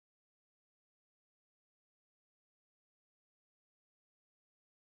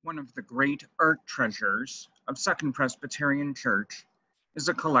One of the great art treasures of Second Presbyterian Church is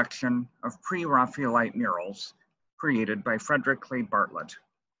a collection of pre-Raphaelite murals created by Frederic Bartlett.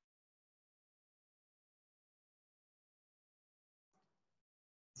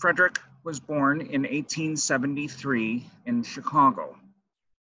 Frederic was born in 1873 in Chicago.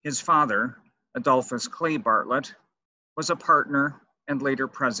 His father, Adolphus Clay Bartlett, was a partner and later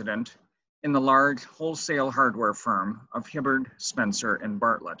president in the large wholesale hardware firm of Hibbard, Spencer, and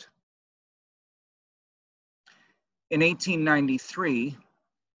Bartlett. In 1893,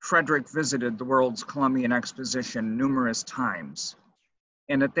 Frederic visited the World's Columbian Exposition numerous times,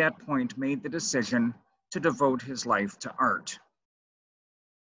 and at that point made the decision to devote his life to art.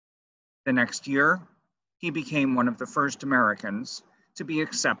 The next year, he became one of the first Americans to be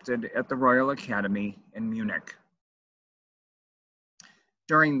accepted at the Royal Academy in Munich.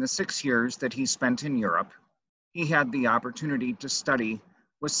 During the 6 years that he spent in Europe, he had the opportunity to study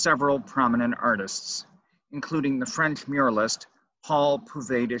with several prominent artists, including the French muralist Paul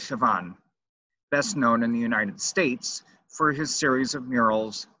Pouvet de Chavannes, best known in the United States for his series of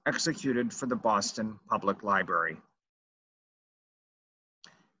murals executed for the Boston Public Library.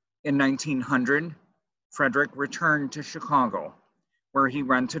 In 1900, Frederic returned to Chicago, where he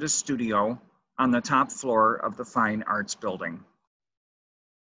rented a studio on the top floor of the Fine Arts Building.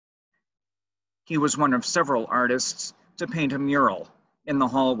 He was one of several artists to paint a mural in the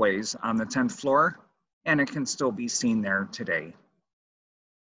hallways on the 10th floor, and it can still be seen there today.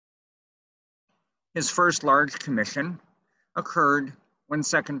 His first large commission occurred when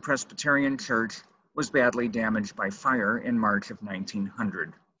Second Presbyterian Church was badly damaged by fire in March of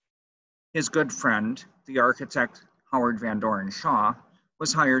 1900. His good friend, the architect Howard Van Doren Shaw,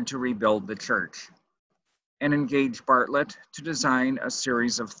 was hired to rebuild the church and engaged Bartlett to design a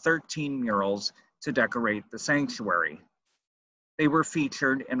series of 13 murals to decorate the sanctuary. They were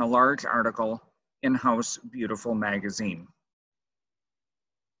featured in a large article in House Beautiful magazine.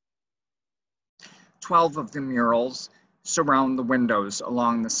 12 of the murals surround the windows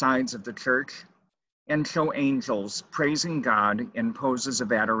along the sides of the church and show angels praising God in poses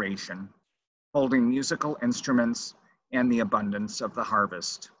of adoration, holding musical instruments and the abundance of the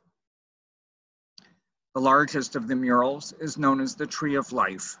harvest. The largest of the murals is known as the Tree of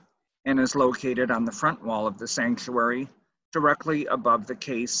Life and is located on the front wall of the sanctuary, directly above the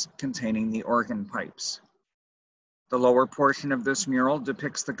case containing the organ pipes. The lower portion of this mural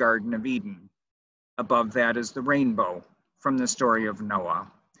depicts the Garden of Eden. Above that is the rainbow from the story of Noah,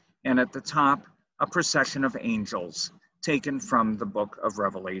 and at the top, a procession of angels taken from the book of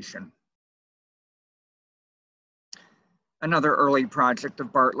Revelation. Another early project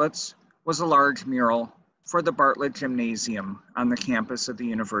of Bartlett's was a large mural for the Bartlett Gymnasium on the campus of the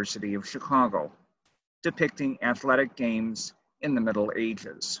University of Chicago, depicting athletic games in the Middle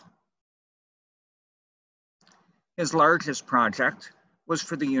Ages. His largest project was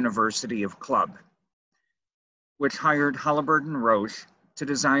for the University of Club, which hired Halliburton Roche to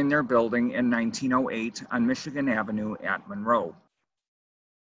design their building in 1908 on Michigan Avenue at Monroe.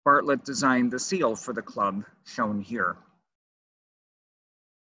 Bartlett designed the seal for the club, shown here.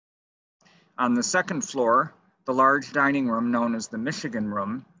 On the second floor, the large dining room known as the Michigan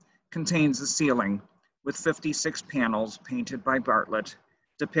Room contains a ceiling with 56 panels painted by Bartlett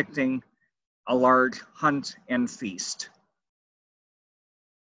depicting a large hunt and feast.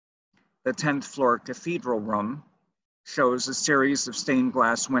 The 10th floor Cathedral Room shows a series of stained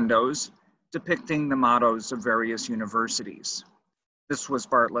glass windows depicting the mottos of various universities. This was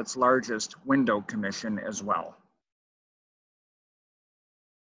Bartlett's largest window commission as well.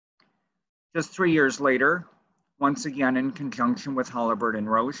 Just 3 years later, once again in conjunction with Halliburton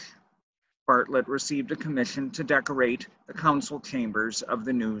Roche, Bartlett received a commission to decorate the council chambers of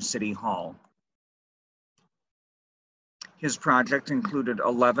the new City Hall. His project included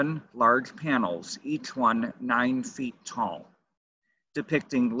 11 large panels, each one 9 feet tall,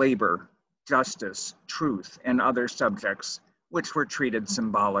 depicting labor, justice, truth, and other subjects which were treated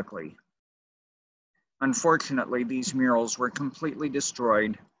symbolically. Unfortunately, these murals were completely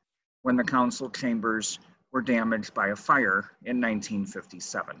destroyed when the council chambers were damaged by a fire in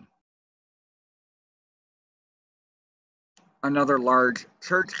 1957. Another large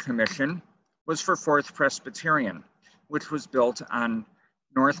church commission was for Fourth Presbyterian, which was built on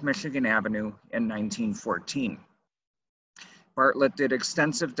North Michigan Avenue in 1914. Bartlett did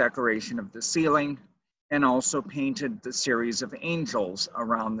extensive decoration of the ceiling and also painted the series of angels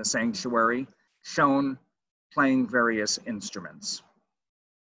around the sanctuary, shown playing various instruments.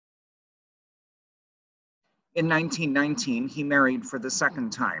 In 1919, he married for the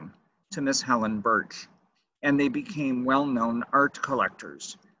second time to Miss Helen Birch, and they became well-known art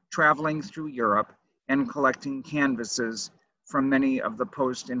collectors, traveling through Europe and collecting canvases from many of the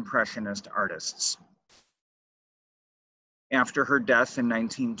post-impressionist artists. After her death in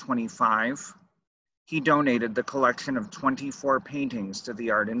 1925, he donated the collection of 24 paintings to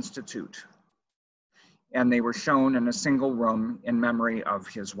the Art Institute, and they were shown in a single room in memory of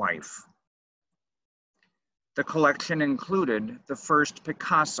his wife. The collection included the first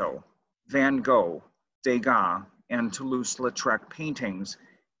Picasso, Van Gogh, Degas, and Toulouse-Lautrec paintings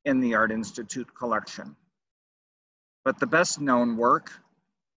in the Art Institute collection. But the best known work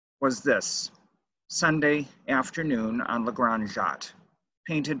was this, Sunday Afternoon on Le Grand Jatte,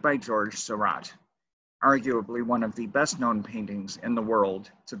 painted by Georges Seurat, arguably one of the best known paintings in the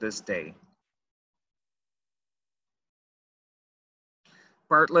world to this day.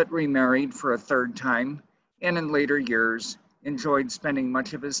 Bartlett remarried for a third time, and in later years enjoyed spending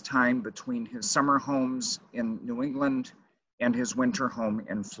much of his time between his summer homes in New England and his winter home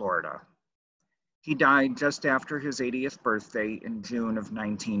in Florida. He died just after his 80th birthday in June of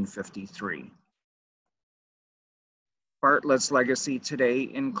 1953. Bartlett's legacy today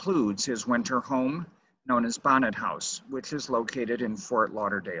includes his winter home, known as Bonnet House, which is located in Fort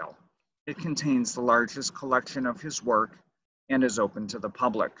Lauderdale. It contains the largest collection of his work and is open to the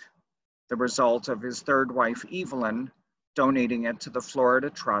public, the result of his third wife, Evelyn, donating it to the Florida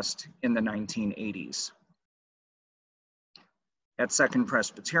Trust in the 1980s. At Second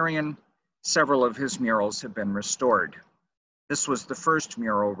Presbyterian, several of his murals have been restored. This was the first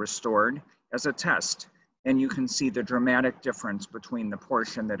mural restored as a test, and you can see the dramatic difference between the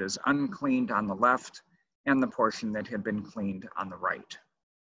portion that is uncleaned on the left and the portion that had been cleaned on the right.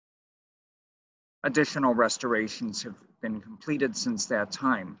 Additional restorations have been completed since that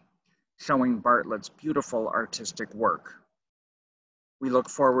time, showing Bartlett's beautiful artistic work. We look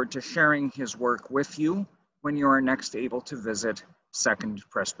forward to sharing his work with you when you are next able to visit Second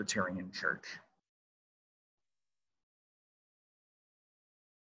Presbyterian Church.